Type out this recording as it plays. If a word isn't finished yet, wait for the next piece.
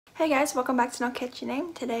Hey guys, welcome back to No Catchy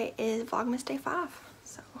Name. Today is Vlogmas Day 5.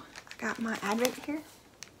 So I got my advent here.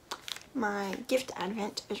 My gift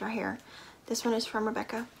advent is right here. This one is from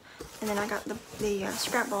Rebecca. And then I got the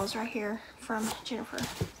scrap balls right here from Jennifer.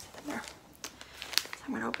 There. So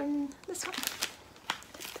I'm going to open this one.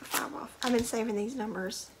 Take the 5 off. I've been saving these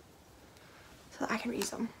numbers so that I can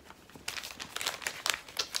reuse them.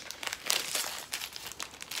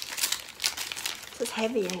 This is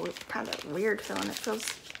heavy and kind of weird feeling. It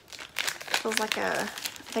feels like a, I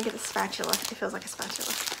think it's a spatula. It feels like a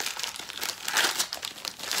spatula.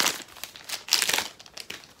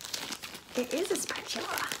 It is a spatula.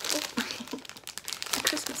 A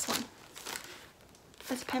Christmas one.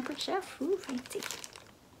 It's Pampered Chef. Ooh, fancy.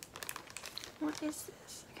 What is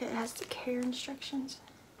this? Okay, it has the care instructions.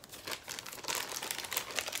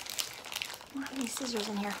 Why are these scissors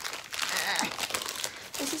in here?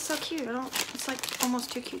 This is so cute. It's like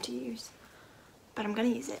almost too cute to use. But I'm gonna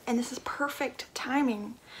use it. And this is perfect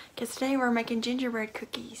timing because today we're making gingerbread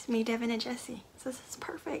cookies, me, Devin, and Jessie. So this is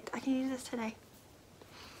perfect. I can use this today.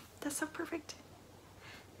 That's so perfect.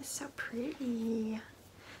 It's so pretty.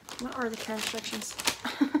 What are the care instructions?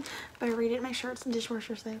 Better read it, make sure it's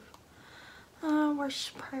dishwasher safe.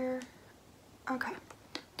 Wash prior. Okay.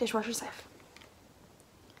 Dishwasher safe.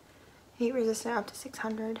 Heat resistant up to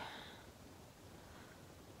 600.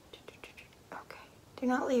 Do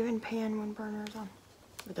not leave in pan when burner is on.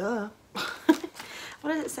 Duh.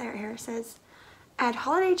 What does it say right here? It says, add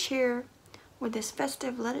holiday cheer with this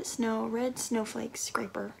festive Let It Snow red snowflake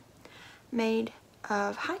scraper made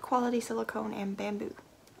of high quality silicone and bamboo.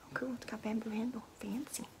 Oh, cool. It's got bamboo handle.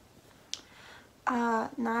 Fancy. 9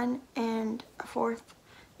 1/4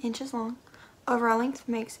 inches long. Overall length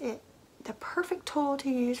makes it the perfect tool to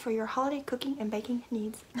use for your holiday cooking and baking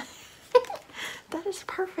needs. That is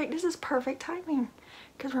perfect. This is perfect timing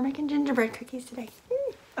because we're making gingerbread cookies today.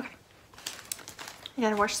 Okay. I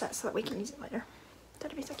gotta wash that so that we can use it later.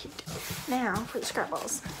 That'd be so cute. Now for the scrap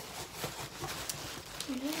balls.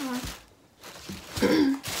 Yeah.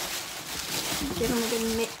 Give them a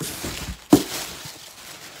good mix.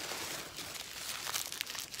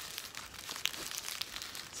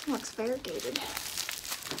 This one looks variegated.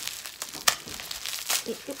 It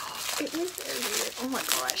is variegated. Oh my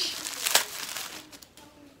gosh.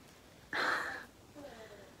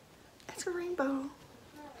 It's a rainbow.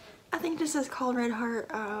 I think this is called Red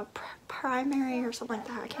Heart Primary or something like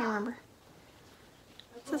that. I can't remember.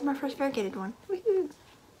 This is my first variegated one. Woohoo!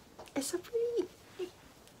 It's so pretty.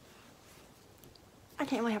 I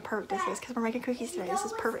can't believe how perfect this is because we're making cookies today. This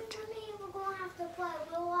is perfect.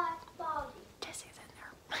 Jessie's in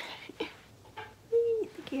there.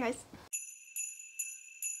 Thank you guys.